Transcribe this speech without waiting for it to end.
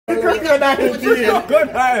Crocodile tail.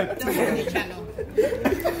 Good night.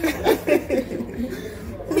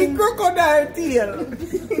 The crocodile tail.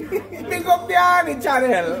 Pick up the Arnie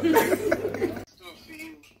channel.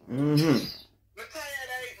 Mm-hmm.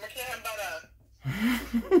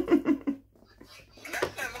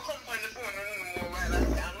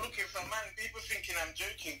 I'm looking for man. People thinking I'm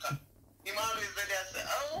joking. Him always ready. I say,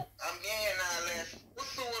 oh, I'm here and I left.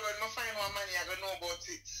 What's the word? I'm find my money. I don't know about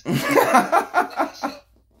it.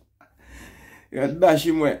 You dash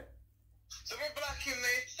him where? So we block him.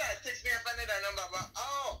 They start text me up another number. But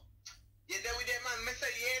oh, you there with that man? I say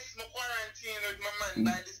yes. My quarantine with my man.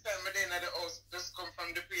 By this time, I then at the house just come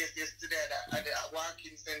from the place yesterday at the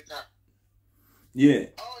walking center.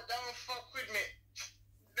 Yeah. Oh, don't fuck with me.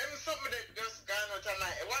 Them something that just gone out of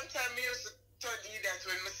night. One time I used to tell you that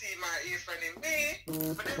when I see my ear friend in me,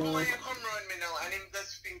 but then boy you come around me now and him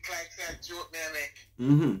just think like that joke me I make.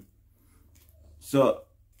 Mm-hmm. So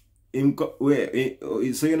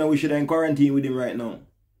so you know we should in quarantine with him right now.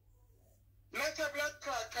 Not a blood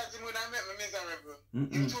clot cause him would have made me miserable.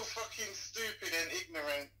 Him too fucking stupid and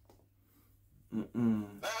ignorant.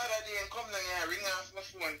 The other day I come down here, I ring off my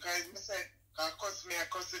phone cause I said, I cuss me, I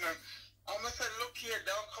cuss him. I said, look here,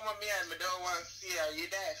 don't come at me and me don't want to see her, you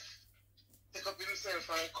deaf. Take up himself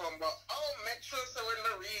and come, but make sure so when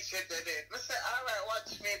I reach it, they're dead. I said, alright,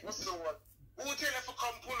 watch me, what's the one? Who tell you to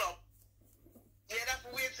come pull up? Yeah, that's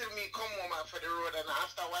wait till me come home after the road, and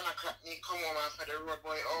after 1 o'clock, me come home after the road,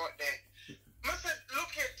 boy, out there. I said,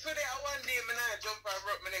 look here, today, one day, me not jump and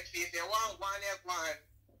rub my neck face. You want one, you want.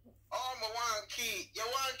 Oh, my one key. You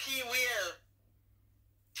want key where?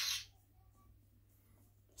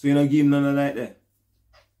 So you don't give him none of that there?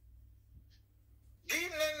 Give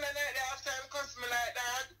him none of that after him cuss me like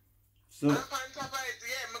that. So I'm on top of it,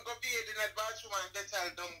 yeah, I'm going to be in that bathroom and get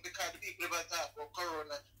all done because the people about talk about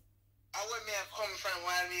corona. And when me come from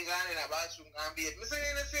while me gone in the bathroom and be it. I say,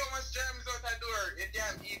 you see how much germs out the door, you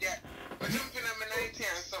damn idiot. I jump in on my 90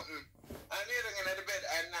 and something. And lay down in the bed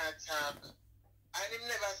and not talk. And him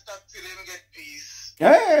never stop till him get peace.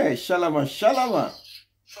 hey, shalama, shalama.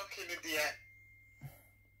 Fucking idiot.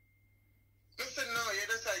 Listen, no, you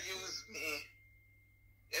just use me.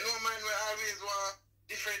 You know, man, we always want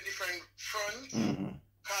different fronts.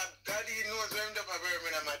 Cause daddy knows where I'm up a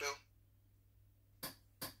Birmingham, I do.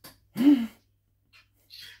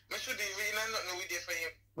 I should even not know with you for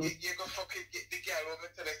him. You go fucking get the girl who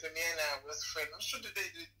me tell us me and I was friends. I should have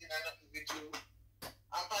did nothing with you.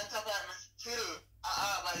 I'm on top of it, still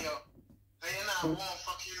by you. So you know, won't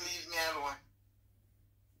fucking leave me alone.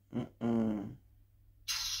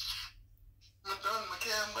 I'm done, I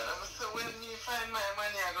can't, but I'm so when you find my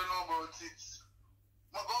money, I don't know about it.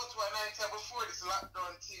 I go to a night before this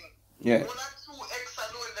lockdown thing. Yeah. One or two extra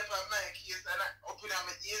alone that on my case, and I open up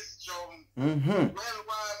my ears drum. Well,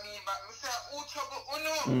 why me, but I say, oh, trouble, oh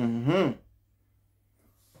no.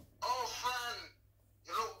 Oh, friend,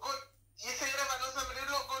 you look good. You say you never know somebody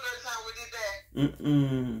look good all the time with it there.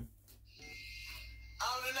 I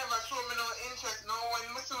only never show me no interest. No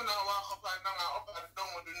when I see now walk up and down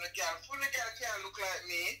with the girl. Full girl can't look like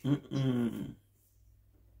me.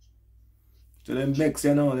 So them vex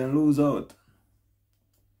you now, then lose out.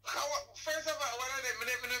 First of all, one of them, I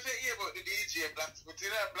never know if you hear about the DJ Black, but you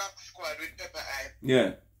know Black Squad with Pepper Eye.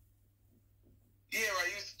 Yeah. Yeah, I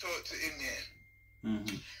used to talk to him here.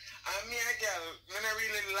 And me a girl, I don't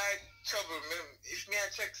really like trouble. If me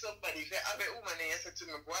I check somebody, if I have a woman and you say to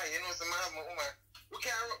me, boy, you know, so I have my woman, we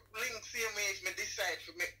can link same way if me decide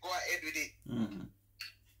to go ahead with it.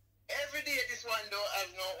 Every day this one don't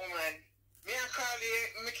have no woman. Me I call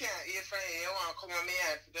you, me can't hear from you, you want to come on me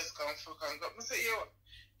and just come fuck and go. I say, yo,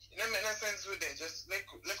 it don't make no sense with it, just let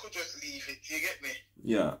just leave it, you get me?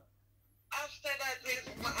 Yeah. After that, I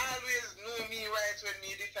always know me right when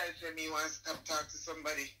me decide for me want to stop talk to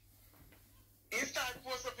somebody. He start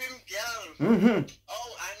post up him girl. Oh,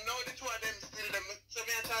 I know the two of them still them. So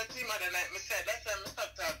me I talk to him other night. Me said that's why I stop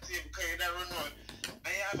talk to you because you don't run on.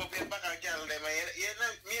 And you have up your back a girl them. You know,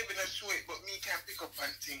 maybe not show it, but me can pick up on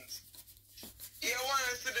things. You want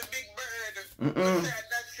to see the big bird. Me said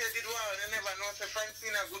that's you did well. You never know. So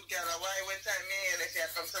Francine a good girl. Why when time me and they say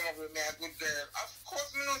come some of me a good girl. Of course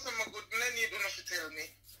me know some good. Me don't need enough to tell me.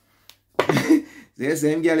 The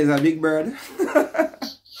same girl is a big bird.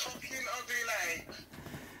 Fucking ugly like.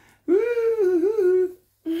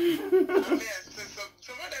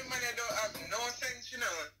 Some of them money don't have no sense, you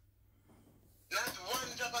know. Not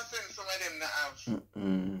 100% some of them not have.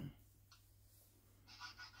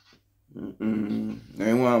 Now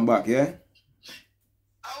you want back, yeah?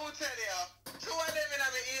 I will tell you, two of them in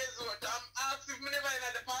my ears, I'm asking me never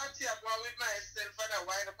in the party, I go with myself and I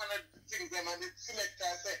wind up on the things them and the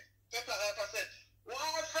selector say, Pepper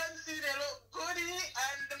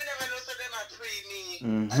I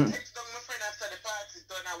text down my friend after the party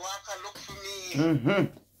done. I walk and look for me.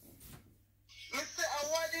 I say,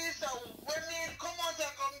 what is that? When me come out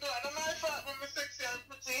and come down, and my fault when me sexy and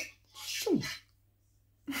pretty.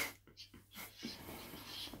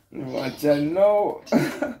 Watch out now.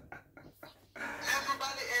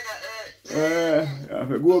 Everybody in the earth. I have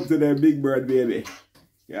to go up to that Big Bird, baby.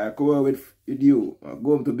 Yeah, come on with you. I'll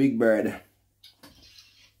go up to Big Bird.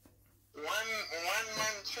 One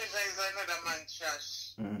man treasure is another man trash.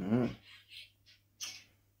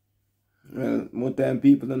 Well, more time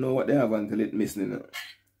people don't know what they have until it's missing. You know?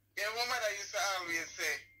 Yeah, my mother used to always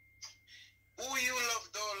say, who you love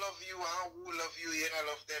don't love you, and who love you, you don't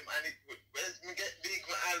love them. And it, as me get big,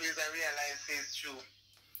 I always realize it's true.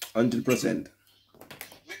 100%.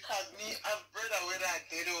 Because me have brother where I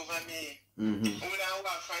did over me. When I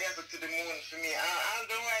walk from here to the moon for me. I don't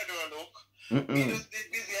know why I don't look. Me just did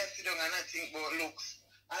busy and sit down and I think about looks.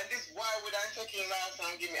 And this boy would I take him last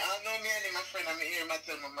and give me. I know me and my friend and me hear him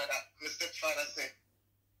tell my mother, my stepfather say,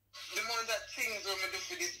 the amount of things when me do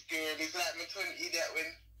for this girl is like me turn idiot when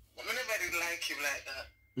I never did like him like that.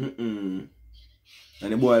 And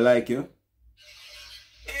the boy like you?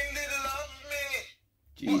 Him did love me.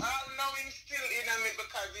 Gee. But I know him still in me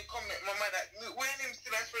because he come make my mother. When him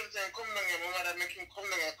still a friend and come down here, my mother make him come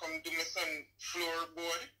down here come do my son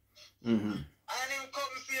floorboard. And him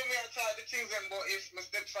come see me and talk the things about if my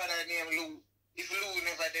stepfather name Lou. If Lou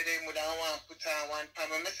never did him, would I want to put on one time.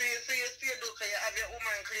 I say, you stay though, because you have your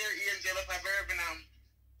woman clear angel up a Birmingham.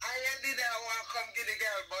 And you did I want to come get the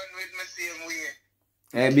girl bun with me same way.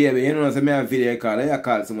 Hey baby, you know what I mean? Video call. I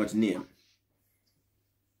call so much name.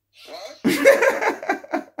 What?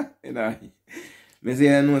 You know, I say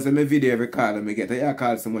I know so my video every call I get. I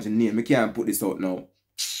call so much name. I can't put this out now.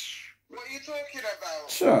 What are you talking about?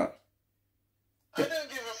 Sure. I don't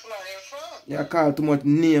give a flying fuck. You call too much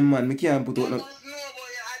name, man. I can't put out You no. must know,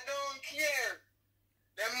 boy. I don't care.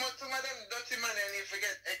 Some of them dirty man and you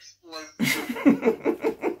forget exposed.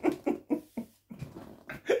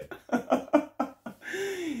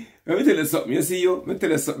 Let me tell you something. You see you? Let me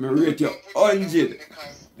tell you something. I rate you 100.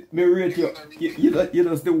 Me rate you. You're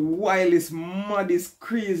just the wildest, maddest,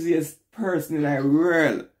 craziest person in the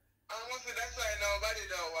world. Honestly, that's why nobody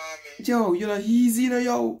don't want me. Yo, you're not easy, you know,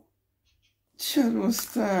 yo. Channel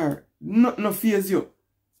star. Nothing no fears you.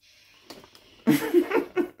 My father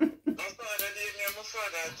gave me my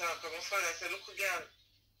father talk. My father said, look again.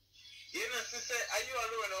 You know, sister, are you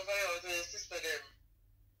alone over here with your sister them?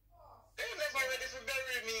 They're never ready to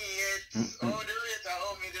bury me yet. Oh, the rate of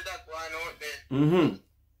how me did that one out there.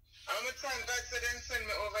 I'm a time God said then send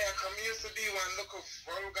me over here. Come used to be one look of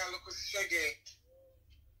shaggy.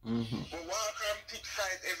 We walk and pick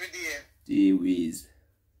fight every day. Gee whiz.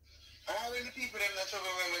 How many people them not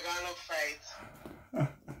trouble when we gonna fight?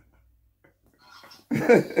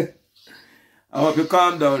 I hope you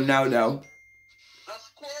calm down now, though.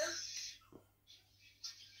 Of course.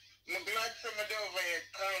 I'm glad somebody over here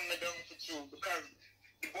calm me down for you because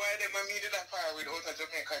the boy them I needed that fire without a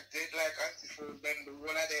Jamaica dead like Antifa then the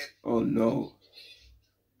one of them. Oh no.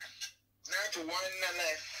 Not one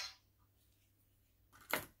life.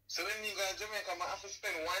 So when you go to Jamaica, I have to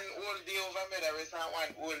spend one whole day over me, the rest and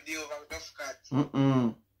one whole day over Duscat.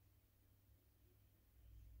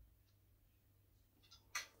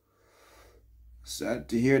 Sad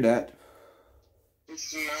to hear that.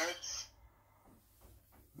 It's not.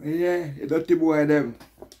 Yeah, you dirty boy them.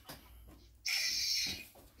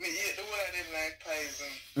 Me hate the whole of them like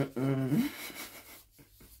poison.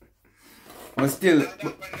 But still. I don't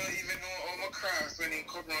even know how my crafts when he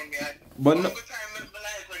come around me. But no. Time I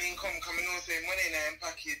like when he come and know say money in them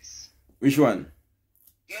pockets. Which one?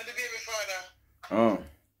 Not the baby father. Oh.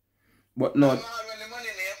 But no. When the money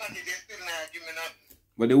in your pocket, they still not give me nothing.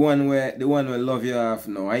 But the one where love you off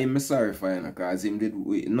now, I'm sorry for him because him did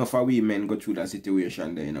enough of we men go through that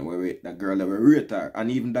situation there, you know, where that girl that were rate her,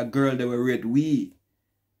 and even that girl that were rate we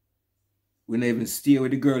not even stay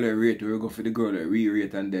with the girl that rate, we go for the girl that we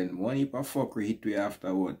rate, and then one heap of fuck we hit we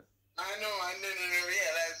afterward. I know, and then I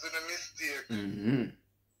realized the mistake.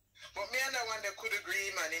 But me and that one that could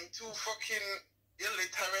agree, man, him too fucking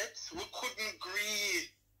illiterate, we couldn't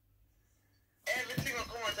agree. Everything will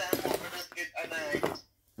come out and we just get annoyed.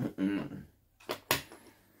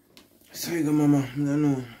 Sorry, mama, I don't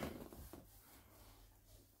know.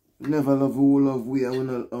 Never love who love we, I will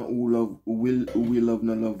not who will love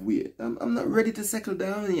no love we. I'm not ready to settle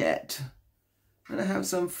down yet. I'm gonna have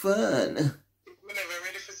some fun. We're never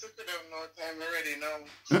ready for settle down no time, we're ready now.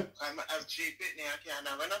 I'm have cheap it now, I can't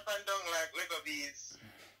run up and down like Lego bees.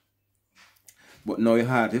 But now it's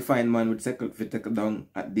hard to find man with settle down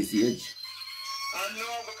at this age. I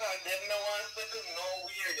know because them no one settle, no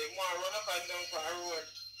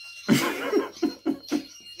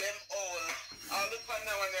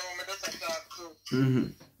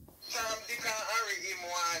Mm-hmm. Sam Dick and Harry him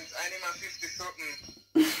once and him a 50 something.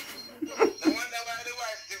 No wonder why the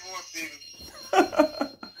wife divorced him.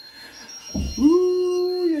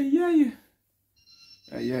 Ooh, yeah.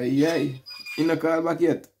 You no call back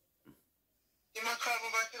yet? You might call me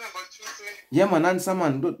back in about Tuesday. Yeah, man, answer,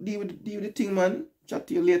 man. Don't deal with the thing, man. Chat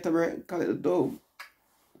to you later, bro. Call it a dove.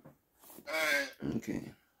 Alright.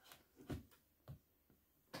 Okay.